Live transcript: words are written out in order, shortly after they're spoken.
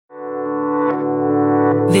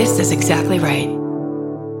This is exactly right.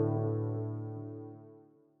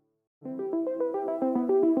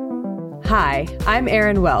 Hi, I'm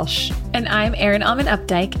Erin Welsh. And I'm Erin Alman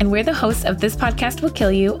Updike, and we're the hosts of This Podcast Will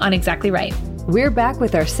Kill You on Exactly Right. We're back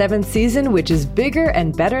with our 7th season, which is bigger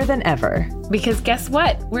and better than ever. Because guess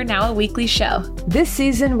what? We're now a weekly show. This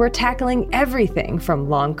season, we're tackling everything from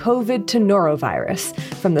long COVID to norovirus,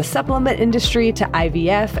 from the supplement industry to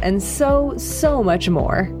IVF, and so much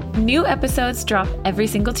more. New episodes drop every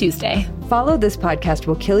single Tuesday. Follow This Podcast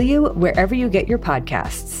Will Kill You wherever you get your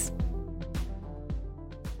podcasts.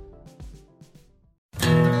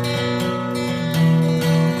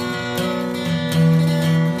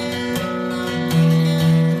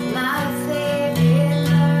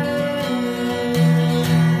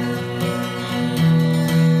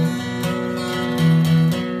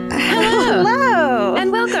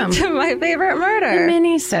 To my favorite murder. The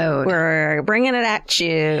Minisode. We're bringing it at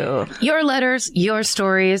you. Your letters, your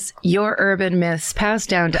stories, your urban myths passed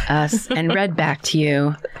down to us and read back to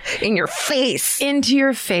you. In your face. Into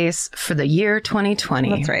your face for the year 2020.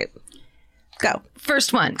 That's right. Go.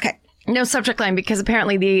 First one. Okay. No subject line because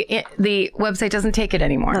apparently the website doesn't take it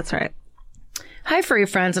anymore. That's right. Hi, furry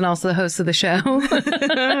friends, and also the host of the show.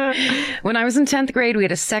 When I was in 10th grade, we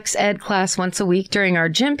had a sex ed class once a week during our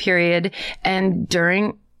gym period, and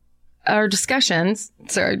during our discussions,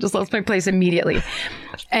 sorry, I just lost my place immediately.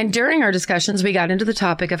 And during our discussions, we got into the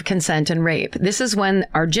topic of consent and rape. This is when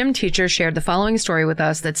our gym teacher shared the following story with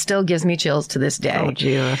us that still gives me chills to this day. Oh,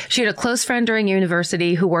 gee. She had a close friend during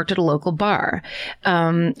university who worked at a local bar.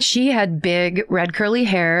 She had big red curly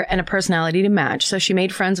hair and a personality to match, so she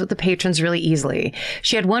made friends with the patrons really easily.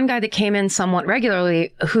 She had one guy that came in somewhat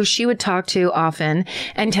regularly who she would talk to often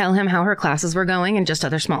and tell him how her classes were going and just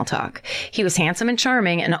other small talk. He was handsome and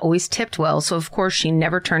charming and always tipped well, so of course she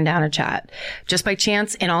never turned down a chat. Just by chance,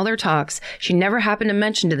 in all their talks, she never happened to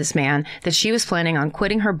mention to this man that she was planning on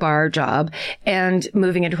quitting her bar job and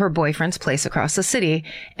moving into her boyfriend's place across the city.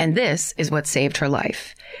 And this is what saved her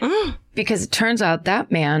life. Because it turns out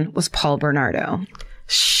that man was Paul Bernardo.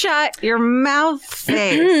 Shut your mouth,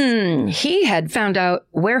 face. He had found out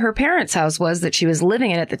where her parents' house was that she was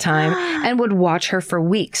living in at the time and would watch her for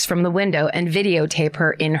weeks from the window and videotape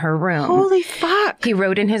her in her room. Holy fuck. He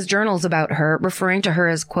wrote in his journals about her, referring to her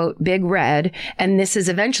as, quote, Big Red. And this is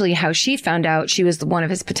eventually how she found out she was one of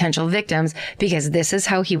his potential victims, because this is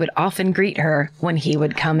how he would often greet her when he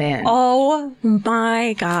would come in. Oh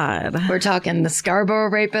my God. We're talking the Scarborough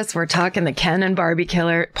rapist. We're talking the Ken and Barbie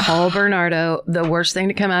killer, Paul Bernardo, the worst thing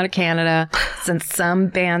to come out of Canada since some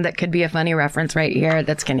band that could be a funny reference right here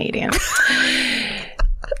that's Canadian.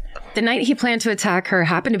 The night he planned to attack her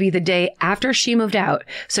happened to be the day after she moved out,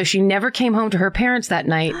 so she never came home to her parents that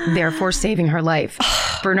night, therefore saving her life.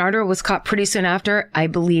 Bernardo was caught pretty soon after, I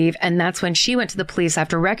believe, and that's when she went to the police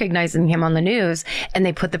after recognizing him on the news, and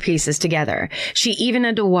they put the pieces together. She even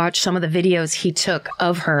had to watch some of the videos he took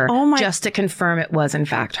of her just to confirm it was in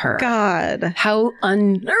fact her. God. How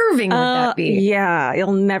unnerving would that be? Yeah,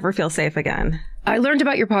 you'll never feel safe again. I learned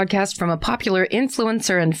about your podcast from a popular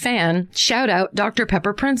influencer and fan. Shout out Dr.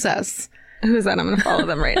 Pepper Princess. Who's that? I'm going to follow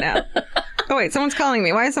them right now. Oh, wait, someone's calling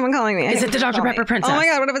me. Why is someone calling me? Is it the Dr. Pepper Princess? Oh my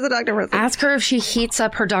God, what if it's a Dr. Princess? Ask her if she heats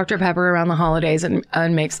up her Dr. Pepper around the holidays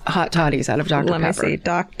and makes hot toddies out of Dr. Pepper. Let me see.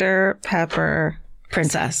 Dr. Pepper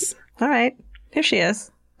Princess. All right. Here she is.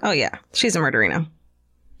 Oh, yeah. She's a murderino.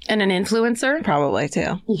 And an influencer? Probably,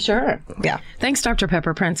 too. Sure. Yeah. Thanks, Dr.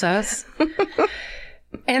 Pepper Princess.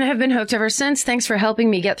 And have been hooked ever since. Thanks for helping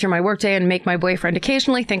me get through my workday and make my boyfriend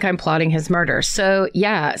occasionally think I'm plotting his murder. So,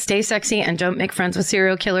 yeah, stay sexy and don't make friends with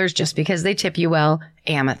serial killers just because they tip you well.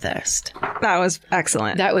 Amethyst. That was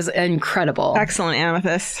excellent. That was incredible. Excellent,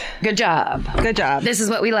 Amethyst. Good job. Good job. This is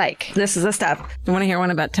what we like. This is the stuff. You want to hear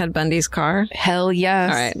one about Ted Bundy's car? Hell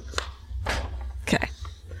yes. All right.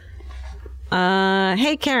 Okay.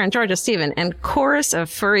 Hey, Karen, Georgia, Steven, and chorus of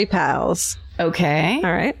furry pals. Okay.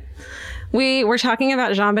 All right. We were talking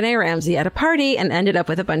about JonBenet Ramsey at a party and ended up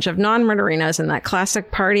with a bunch of non-murderinos in that classic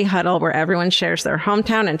party huddle where everyone shares their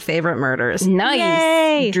hometown and favorite murders. Nice.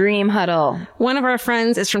 Yay! Dream huddle. One of our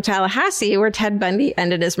friends is from Tallahassee, where Ted Bundy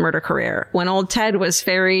ended his murder career. When old Ted was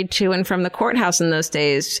ferried to and from the courthouse in those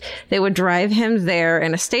days, they would drive him there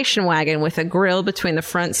in a station wagon with a grill between the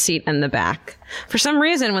front seat and the back. For some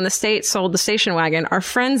reason, when the state sold the station wagon, our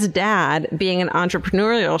friend's dad, being an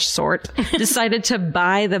entrepreneurial sort, decided to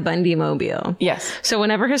buy the Bundy mobile. Yes. So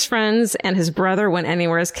whenever his friends and his brother went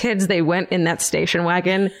anywhere as kids, they went in that station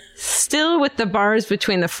wagon, still with the bars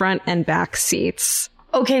between the front and back seats.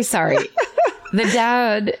 Okay, sorry. The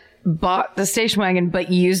dad bought the station wagon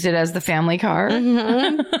but used it as the family car.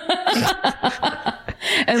 Mm-hmm.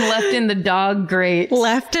 And left in the dog grate.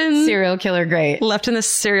 Left in serial killer grate. Left in the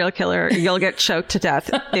serial killer. You'll get choked to death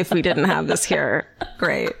if we didn't have this here.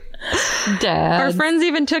 Great. Dad. Our friend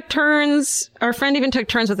even took turns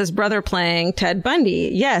with his brother playing Ted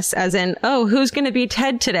Bundy. Yes, as in, oh, who's going to be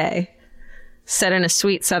Ted today? Said in a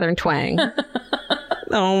sweet Southern twang.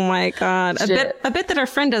 Oh my God. A bit that our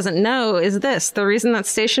friend doesn't know is this. The reason that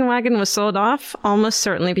station wagon was sold off, almost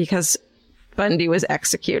certainly because Bundy was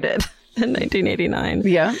execued in 1989.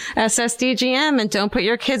 Yeah. SSDGM, and don't put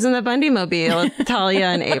your kids in the Bundy mobile, Talia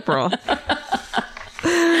and April.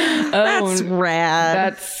 That's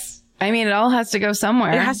rad. It all has to go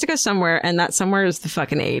somewhere. It has to go somewhere, and that somewhere is the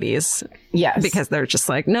fucking 80s. Yes. Because they're just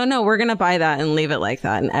like, no, we're going to buy that and leave it like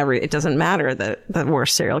that. And it doesn't matter that the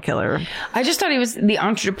worst serial killer. I just thought he was, the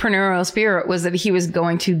entrepreneurial spirit was that he was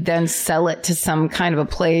going to then sell it to some kind of a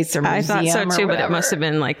place or museum. I thought so too, but it must have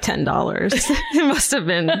been like $10. It must have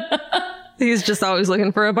been. He's just always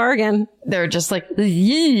looking for a bargain. They're just like,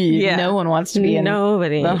 yeah. No one wants to be in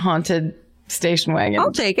the haunted station wagon.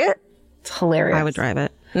 I'll take it. It's hilarious. I would drive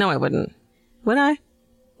it. No, I wouldn't. Would I?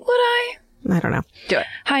 I don't know. Do it.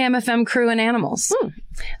 Hi, MFM crew and animals.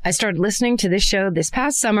 I started listening to this show this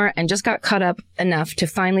past summer and just got caught up enough to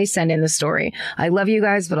finally send in the story. I love you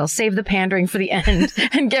guys, but I'll save the pandering for the end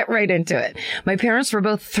and get right into it. My parents were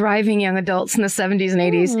both thriving young adults in the 70s and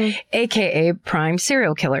 80s, aka prime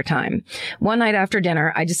serial killer time. One night after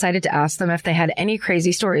dinner, I decided to ask them if they had any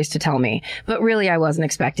crazy stories to tell me, but really I wasn't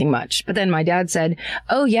expecting much. But then my dad said,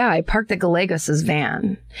 oh yeah, I parked the Gallegos'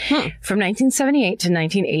 van. From 1978 to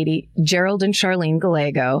 1980, Gerald and Charlene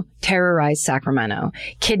Gallego terrorized Sacramento,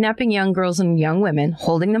 kidnapping young girls and young women,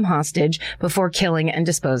 holding them hostage before killing and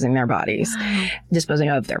disposing of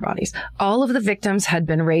their bodies. All of the victims had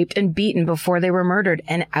been raped and beaten before they were murdered,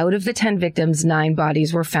 and out of the 10 victims, 9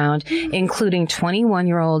 bodies were found, including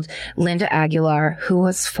 21-year-old Linda Aguilar, who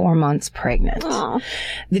was 4 months pregnant.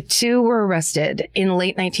 The 2 were arrested in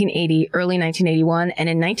late 1980, early 1981, and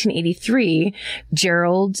in 1983,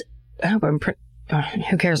 Gerald,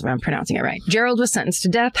 who cares if I'm pronouncing it right? Gerald was sentenced to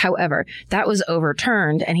death. However, that was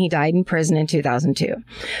overturned and he died in prison in 2002.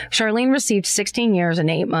 Charlene received 16 years and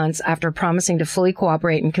 8 months after promising to fully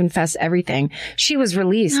cooperate and confess everything. She was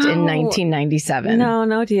released in 1997.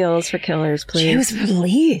 No deals for killers, please. She was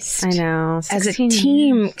released. I know. As a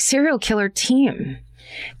team, serial killer team.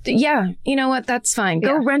 Yeah, you know what? That's fine.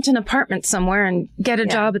 Go rent an apartment somewhere and get a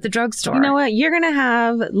job at the drugstore. You know what? You're going to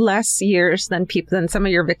have less years than some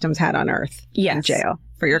of your victims had on Earth in jail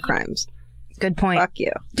for your crimes. Good point. Fuck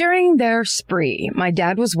you. During their spree, my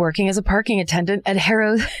dad was working as a parking attendant at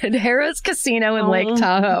Harrah's Casino in Lake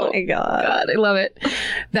Tahoe. Oh my God, I love it.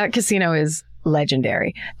 That casino is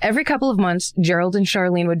legendary. Every couple of months, Gerald and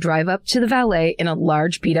Charlene would drive up to the valet in a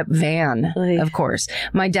large beat-up van, of course.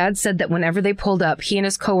 My dad said that whenever they pulled up, he and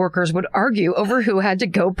his coworkers would argue over who had to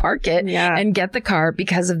go park it and get the car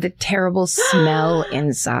because of the terrible smell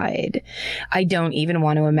inside. I don't even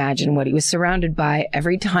want to imagine what he was surrounded by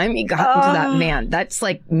every time he got into that van. That's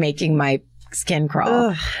like making my skin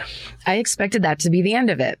crawl. I expected that to be the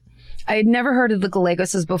end of it. I had never heard of the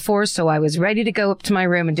Gallegos before, so I was ready to go up to my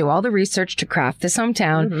room and do all the research to craft this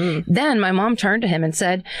hometown. Then my mom turned to him and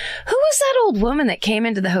said, who was that old woman that came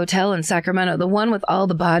into the hotel in Sacramento, the one with all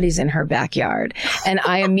the bodies in her backyard? And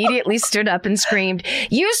I immediately stood up and screamed,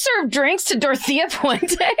 you served drinks to Dorothea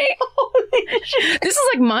Puente? This is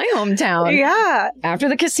like my hometown. Yeah. After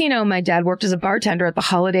the casino, my dad worked as a bartender at the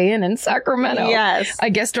Holiday Inn in Sacramento. Yes. I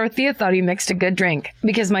guess Dorothea thought he mixed a good drink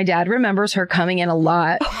because my dad remembers her coming in a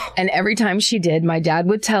lot. And every time she did, my dad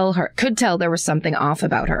could tell there was something off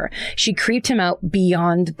about her. She creeped him out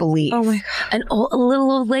beyond belief. Oh my God. A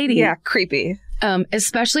little old lady. Yeah, creepy.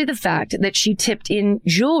 Especially the fact that she tipped in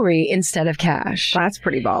jewelry instead of cash. That's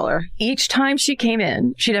pretty baller. Each time she came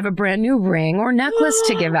in, she'd have a brand new ring or necklace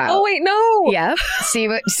to give out. Oh, wait, no. Yep. See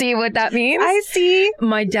what that means? I see.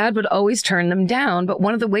 My dad would always turn them down, but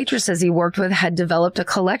one of the waitresses he worked with had developed a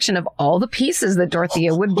collection of all the pieces that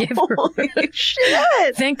Dorothea would give her. Holy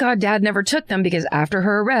shit. Thank God Dad never took them because after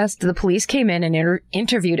her arrest, the police came in and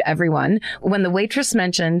interviewed everyone. When the waitress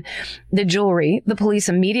mentioned the jewelry, the police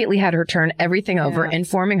immediately had her turn everything over,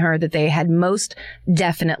 informing her that they had most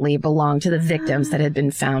definitely belonged to the victims that had been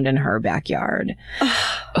found in her backyard.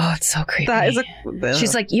 Oh, it's so creepy. That is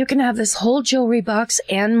She's like, you can have this whole jewelry box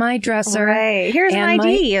and my dresser. Right. Here's an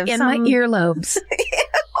ID and my earlobes.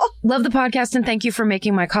 Love the podcast and thank you for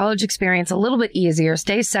making my college experience a little bit easier.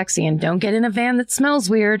 Stay sexy and don't get in a van that smells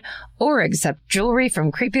weird or accept jewelry from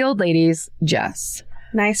creepy old ladies. Jess.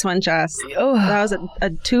 Nice one, Jess. Oh, that was a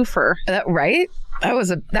twofer. Right?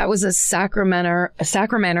 That was a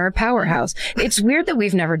Sacramento powerhouse. It's weird that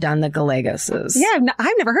we've never done the Gallegoses. Yeah,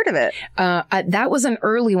 I've never heard of it. That was an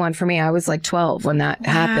early one for me. I was like 12 when that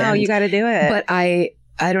happened. Oh, you got to do it. But I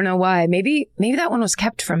don't know why. Maybe that one was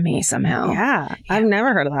kept from me somehow. Yeah, I've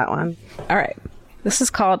never heard of that one. All right. This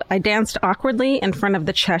is called I Danced Awkwardly in Front of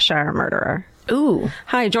the Cheshire Murderer. Ooh.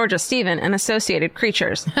 Hi, Georgia Stephen and Associated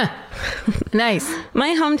Creatures. Nice. My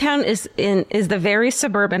hometown is the very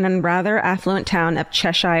suburban and rather affluent town of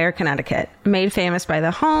Cheshire, Connecticut, made famous by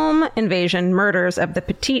the home invasion murders of the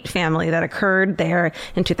Petit family that occurred there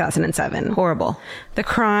in 2007. Horrible. The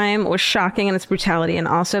crime was shocking in its brutality, and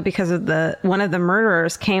also because of one of the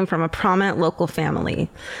murderers came from a prominent local family.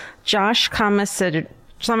 Joshua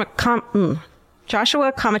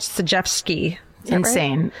Komachevsky.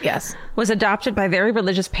 Insane. Right? Yes. Was adopted by very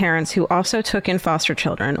religious parents who also took in foster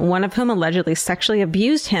children, one of whom allegedly sexually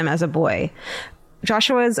abused him as a boy.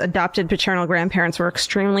 Joshua's adopted paternal grandparents were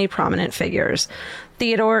extremely prominent figures.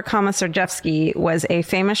 Theodore Komachevsky was a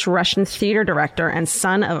famous Russian theater director and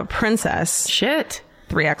son of a princess. Shit.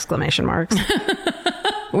 3 exclamation marks.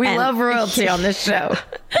 We love royalty on this show.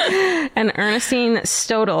 And Ernestine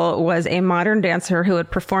Stodel was a modern dancer who had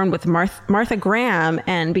performed with Martha Graham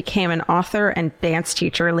and became an author and dance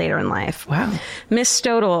teacher later in life. Wow. Miss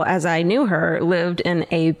Stodel, as I knew her, lived in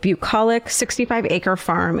a bucolic 65-acre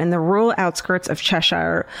farm in the rural outskirts of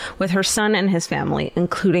Cheshire with her son and his family,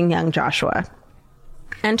 including young Joshua.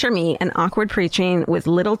 Enter me, an awkward preteen with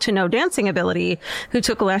little to no dancing ability who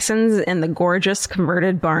took lessons in the gorgeous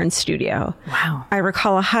converted barn studio. Wow. I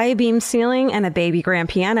recall a high beam ceiling and a baby grand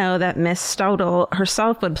piano that Miss Stodel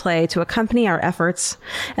herself would play to accompany our efforts,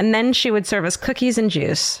 and then she would serve us cookies and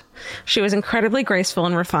juice. She was incredibly graceful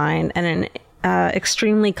and refined and an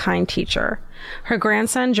extremely kind teacher. Her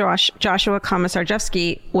grandson, Joshua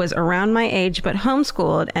Komachevsky, was around my age but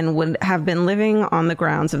homeschooled and would have been living on the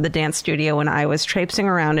grounds of the dance studio when I was traipsing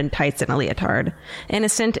around in tights and a leotard.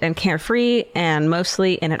 Innocent and carefree, and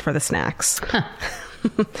mostly in it for the snacks. Huh.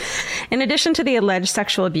 In addition to the alleged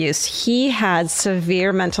sexual abuse, he had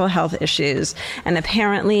severe mental health issues and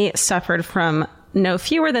apparently suffered from no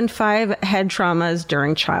fewer than 5 head traumas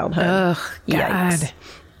during childhood. Ugh, God. Yikes.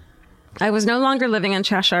 I was no longer living in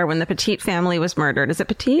Cheshire when the Petit family was murdered. Is it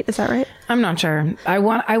Petit? Is that right? I'm not sure. I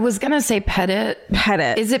was going to say Pettit.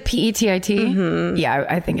 Pettit. Is it Pettit? Mm-hmm. Yeah,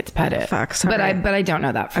 I think it's Pettit. Fuck, sorry. But I don't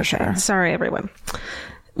know that for sure. Sorry, everyone.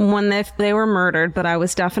 When they were murdered, but I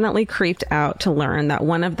was definitely creeped out to learn that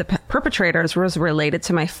one of the perpetrators was related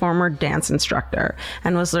to my former dance instructor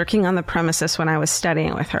and was lurking on the premises when I was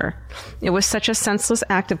studying with her. It was such a senseless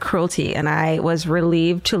act of cruelty, and I was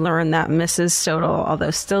relieved to learn that Mrs. Stodel,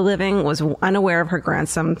 although still living, was unaware of her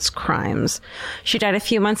grandson's crimes. She died a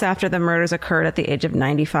few months after the murders occurred at the age of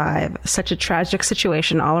 95. Such a tragic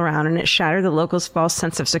situation all around, and it shattered the locals' false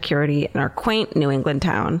sense of security in our quaint New England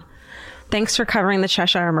town. Thanks for covering the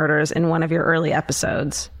Cheshire murders in one of your early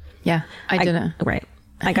episodes. Yeah, I didn't. Right.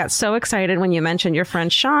 I got so excited when you mentioned your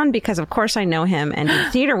friend Sean because, of course, I know him and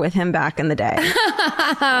did theater with him back in the day.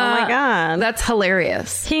 Oh, my God. That's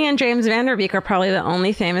hilarious. He and James Vanderbeek are probably the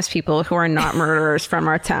only famous people who are not murderers from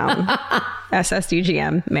our town.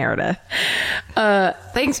 SSDGM, Meredith.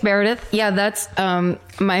 Thanks, Meredith. Yeah, that's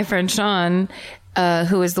my friend Sean.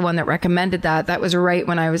 Who is the one that recommended that. That was right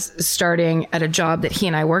when I was starting at a job that he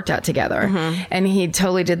and I worked at together. Mm-hmm. And he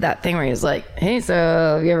totally did that thing where he was like, hey, so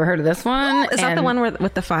have you ever heard of this one? Is that the one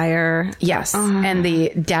with the fire? Yes. And the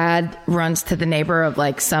dad runs to the neighbor of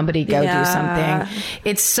like, somebody go do something.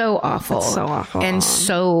 It's so awful. It's so awful. And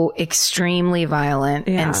so extremely violent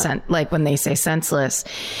and like when they say senseless.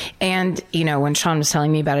 And, you know, when Sean was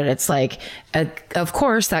telling me about it, it's like, of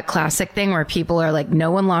course, that classic thing where people are like,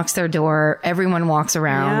 no one locks their door. Everyone walks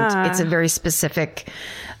around. Yeah. It's a very specific,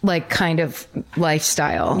 like, kind of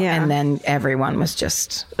lifestyle. Yeah. And then everyone was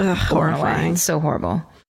just horrifying. So horrible.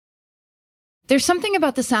 There's something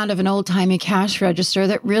about the sound of an old-timey cash register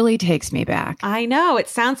that really takes me back. I know. It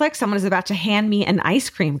sounds like someone is about to hand me an ice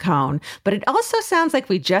cream cone, but it also sounds like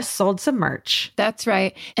we just sold some merch. That's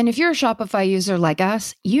right. And if you're a Shopify user like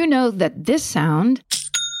us, you know that this sound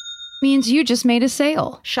means you just made a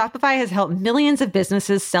sale. Shopify has helped millions of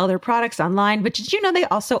businesses sell their products online, but did you know they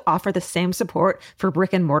also offer the same support for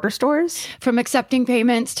brick and mortar stores? From accepting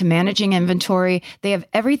payments to managing inventory, they have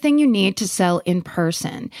everything you need to sell in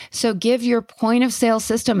person. So give your point of sale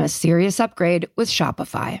system a serious upgrade with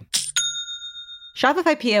Shopify.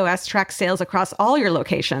 Shopify POS tracks sales across all your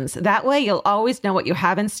locations. That way, you'll always know what you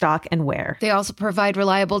have in stock and where. They also provide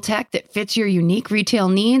reliable tech that fits your unique retail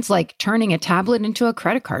needs, like turning a tablet into a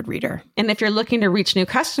credit card reader. And if you're looking to reach new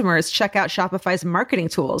customers, check out Shopify's marketing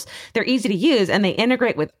tools. They're easy to use, and they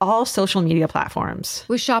integrate with all social media platforms.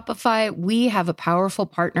 With Shopify, we have a powerful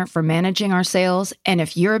partner for managing our sales. And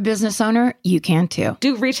if you're a business owner, you can too.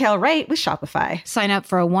 Do retail right with Shopify. Sign up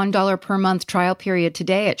for a $1 per month trial period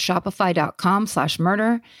today at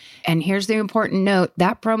shopify.com/murder. And here's the important note,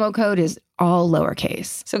 that promo code is all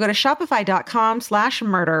lowercase. So go to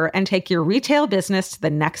shopify.com/murder and take your retail business to the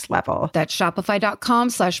next level. That's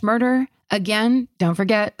shopify.com/murder. Again, don't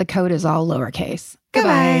forget, the code is all lowercase.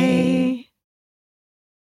 Goodbye.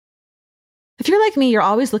 If you're like me, you're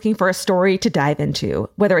always looking for a story to dive into.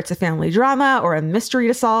 Whether it's a family drama or a mystery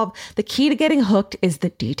to solve, the key to getting hooked is the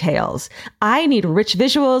details. I need rich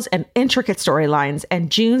visuals and intricate storylines,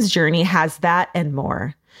 and June's Journey has that and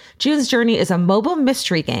more. June's Journey is a mobile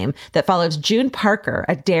mystery game that follows June Parker,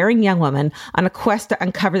 a daring young woman, on a quest to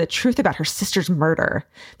uncover the truth about her sister's murder.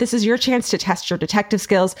 This is your chance to test your detective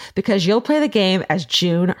skills because you'll play the game as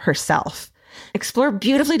June herself. Explore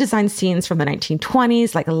beautifully designed scenes from the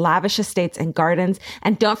 1920s, like lavish estates and gardens,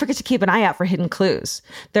 and don't forget to keep an eye out for hidden clues.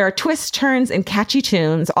 There are twists, turns, and catchy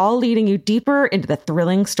tunes, all leading you deeper into the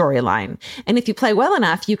thrilling storyline. And if you play well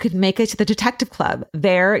enough, you could make it to the Detective Club.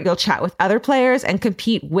 There, you'll chat with other players and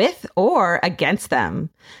compete with or against them.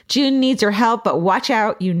 June needs your help, but watch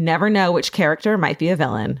out, you never know which character might be a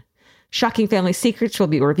villain. Shocking family secrets will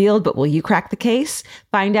be revealed, but will you crack the case?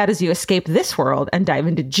 Find out as you escape this world and dive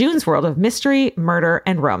into June's world of mystery, murder,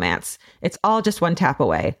 and romance. It's all just one tap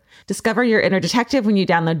away. Discover your inner detective when you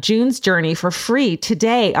download June's Journey for free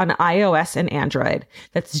today on iOS and Android.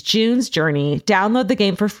 That's June's Journey. Download the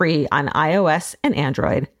game for free on iOS and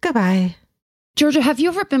Android. Goodbye. Georgia, have you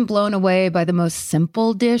ever been blown away by the most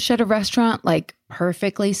simple dish at a restaurant, like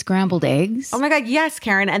perfectly scrambled eggs? Oh my God, yes,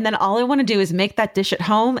 Karen. And then all I want to do is make that dish at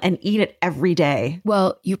home and eat it every day.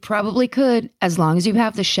 Well, you probably could, as long as you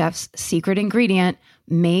have the chef's secret ingredient,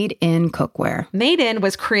 Made in Cookware. Made in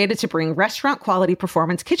was created to bring restaurant quality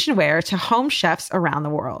performance kitchenware to home chefs around the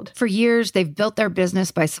world. For years, they've built their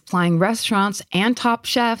business by supplying restaurants and top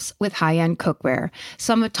chefs with high-end cookware.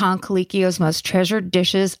 Some of Tom Colicchio's most treasured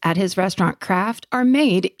dishes at his restaurant Craft are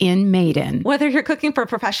made in Made in. Whether you're cooking for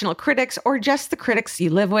professional critics or just the critics you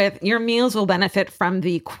live with, your meals will benefit from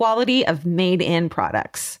the quality of Made in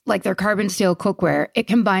products. Like their carbon steel cookware, it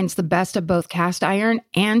combines the best of both cast iron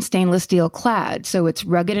and stainless steel clad, so it's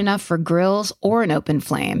rugged enough for grills or an open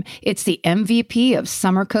flame. It's the MVP of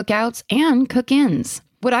summer cookouts and cook-ins.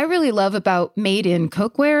 What I really love about Made in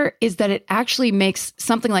Cookware is that it actually makes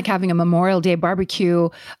something like having a Memorial Day barbecue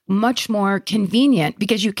much more convenient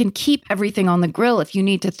because you can keep everything on the grill. If you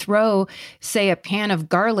need to throw, say, a pan of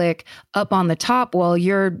garlic up on the top while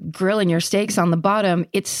you're grilling your steaks on the bottom,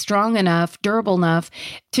 it's strong enough, durable enough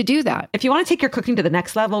to do that. If you want to take your cooking to the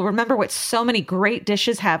next level, remember what so many great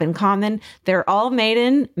dishes have in common. They're all made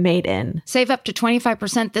in Made in. Save up to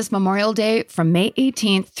 25% this Memorial Day from May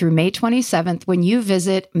 18th through May 27th when you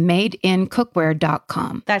visit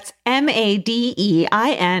madeincookware.com. That's MADEIN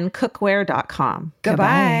cookware.com.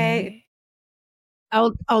 Goodbye.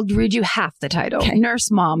 I'll read you half the title. Okay.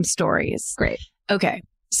 Nurse Mom Stories. Great. Okay.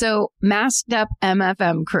 So, masked up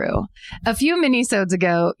MFM crew. A few minisodes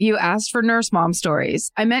ago, you asked for nurse mom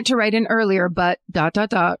stories. I meant to write in earlier, but ...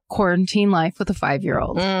 quarantine life with a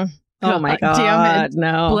 5-year-old. Oh my God. Damn it.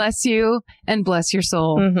 No. Bless you and bless your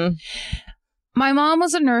soul. Mm-hmm. My mom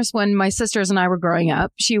was a nurse when my sisters and I were growing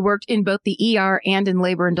up. She worked in both the ER and in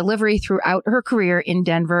labor and delivery throughout her career in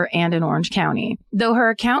Denver and in Orange County. Though her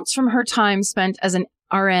accounts from her time spent as an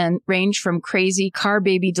RN range from crazy car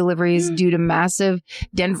baby deliveries due to massive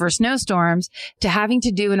Denver snowstorms to having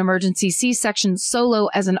to do an emergency C-section solo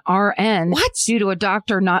as an RN due to a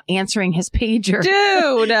doctor not answering his pager.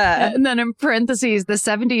 Dude! And then in parentheses, the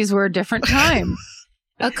 70s were a different time.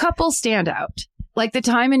 A couple stand out. Like the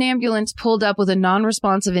time an ambulance pulled up with a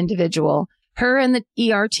non-responsive individual, her and the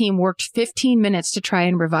ER team worked 15 minutes to try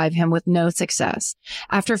and revive him with no success.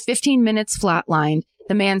 After 15 minutes flatlined,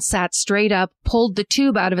 the man sat straight up, pulled the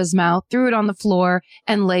tube out of his mouth, threw it on the floor,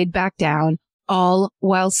 and laid back down, all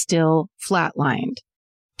while still flatlined.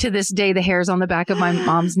 To this day, the hairs on the back of my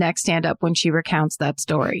mom's neck stand up when she recounts that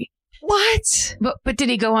story. What? But did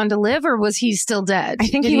he go on to live or was he still dead? I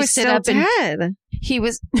think he was still dead. He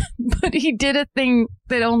was, but he did a thing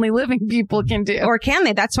that only living people can do. Or can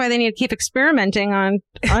they? That's why they need to keep experimenting on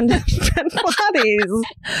dead bodies.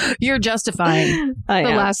 You're justifying the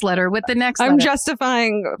last letter with the next letter. I'm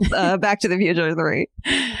justifying Back to the Future 3.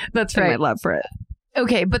 That's and right. my love for it.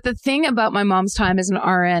 Okay, but the thing about my mom's time as an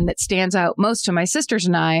RN that stands out most to my sisters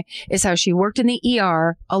and I is how she worked in the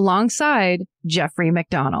ER alongside Jeffrey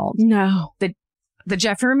McDonald. No. The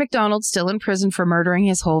Jeffrey McDonald still in prison for murdering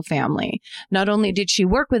his whole family. Not only did she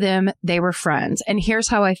work with him, they were friends. And here's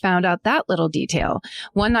how I found out that little detail.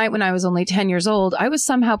 One night when I was only 10 years old, I was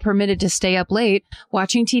somehow permitted to stay up late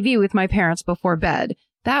watching TV with my parents before bed.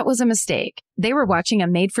 That was a mistake. They were watching a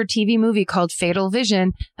made-for-TV movie called Fatal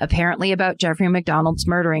Vision, apparently about Jeffrey McDonald's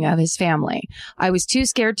murdering of his family. I was too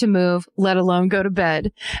scared to move, let alone go to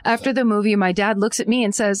bed. After the movie, my dad looks at me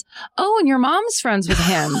and says, "Oh, and your mom's friends with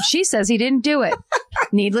him. She says he didn't do it."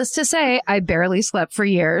 Needless to say, I barely slept for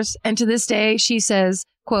years. And to this day, she says,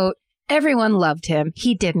 quote, "Everyone loved him.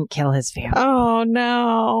 He didn't kill his family." Oh,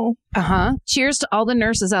 no. Cheers to all the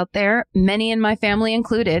nurses out there, many in my family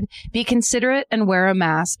included. Be considerate and wear a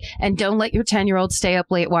mask. And don't let your 10-year-old stay up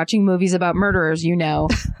late watching movies about murderers, you know.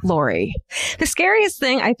 Lori. The scariest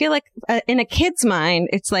thing, I feel like in a kid's mind,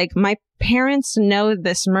 it's like my parents know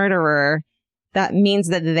this murderer. That means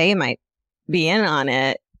that they might be in on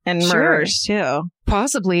it. And murderers, too.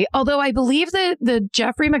 Possibly. Although I believe that the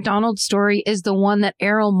Jeffrey McDonald story is the one that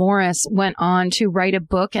Errol Morris went on to write a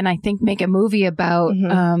book and I think make a movie about.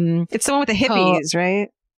 It's the one with the hippies, right?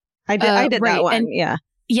 I did right. that one. And, yeah.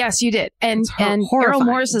 Yes, you did. And Errol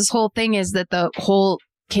Morris's whole thing is that the whole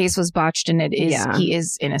case was botched and he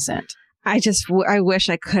is innocent. I wish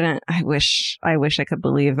I couldn't. I wish I could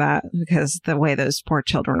believe that, because the way those poor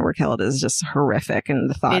children were killed is just horrific. And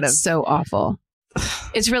the thought it's so awful.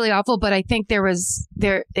 It's really awful, but I think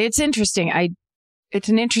it's interesting. It's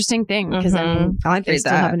an interesting thing because I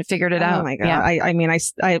still haven't figured it out. Oh my God. Yeah.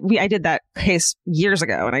 I did that case years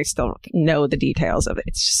ago and I still know the details of it.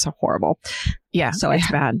 It's just so horrible. Yeah. So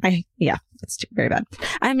it's bad. It's very bad.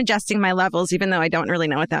 I'm adjusting my levels, even though I don't really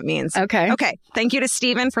know what that means. Okay. Thank you to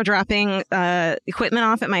Stephen for dropping equipment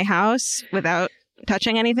off at my house without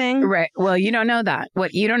touching anything. Right. Well, you don't know that.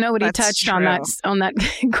 You don't know what That's he touched true. on that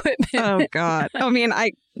equipment. Oh God. I mean,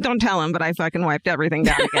 I don't tell him, but I fucking wiped everything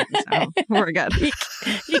down again. So we're good.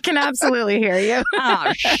 He can absolutely hear you.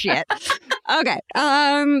 Oh shit. Okay.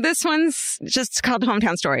 This one's just called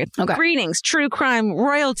Hometown Story. Okay. Greetings, true crime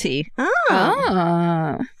royalty.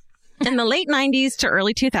 In the late 90s to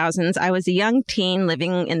early 2000s, I was a young teen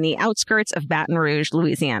living in the outskirts of Baton Rouge,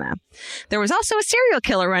 Louisiana. There was also a serial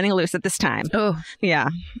killer running loose at this time. Oh. Yeah.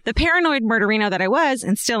 The paranoid murderino that I was,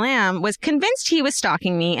 and still am, was convinced he was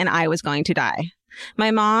stalking me and I was going to die.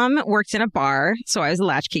 My mom worked in a bar, so I was a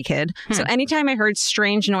latchkey kid. So anytime I heard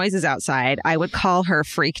strange noises outside, I would call her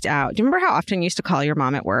freaked out. Do you remember how often you used to call your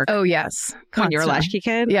mom at work? Oh, yes. When you were a latchkey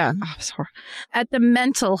kid? Yeah. Oh, it was horrible. At the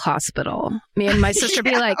mental hospital, me and my sister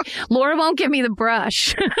be like, Laura won't give me the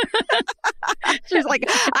brush. She's like,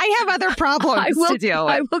 I have other problems to deal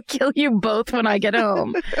with. I will kill you both when I get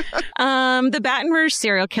home. The Baton Rouge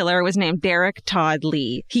serial killer was named Derek Todd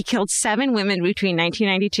Lee. He killed 7 women between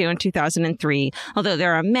 1992 and 2003, although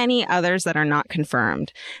there are many others that are not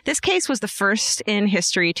confirmed. This case was the first in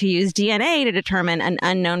history to use DNA to determine an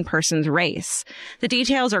unknown person's race. The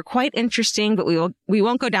details are quite interesting, but we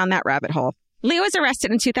won't go down that rabbit hole. Lee was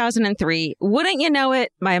arrested in 2003. Wouldn't you know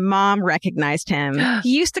it, my mom recognized him.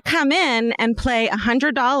 He used to come in and play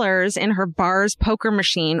 $100 in her bar's poker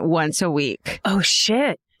machine once a week. Oh,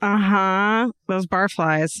 shit. Those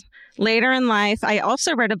barflies. Later in life, I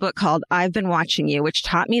also read a book called I've Been Watching You, which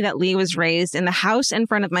taught me that Lee was raised in the house in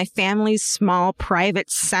front of my family's small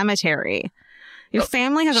private cemetery. Your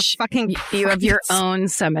family has a fucking... You have your own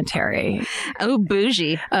cemetery. Oh,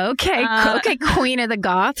 bougie. Okay. Okay, Queen of the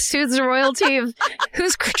Goths. Who's the royalty of...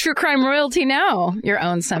 Who's true crime royalty now? Your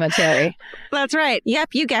own cemetery. That's right. Yep,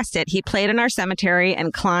 you guessed it. He played in our cemetery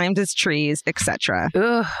and climbed his trees, etc.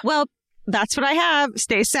 Well, that's what I have.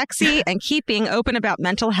 Stay sexy and keep being open about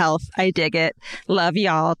mental health. I dig it. Love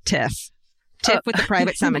y'all, Tiff. Tiff with the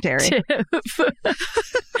private cemetery.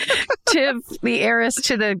 Tiff, the heiress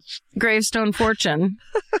to the gravestone fortune.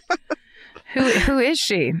 Who is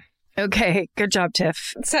she? Okay, good job,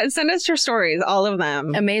 Tiff. Send us your stories, all of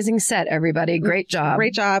them. Amazing set, everybody. Great job.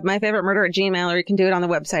 Great job. My Favorite Murder at Gmail, or you can do it on the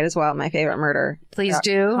website as well. My Favorite Murder. Please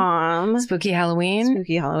do. Spooky Halloween.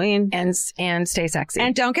 Spooky Halloween. And stay sexy.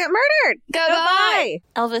 And don't get murdered. Goodbye.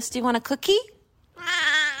 Elvis, do you want a cookie?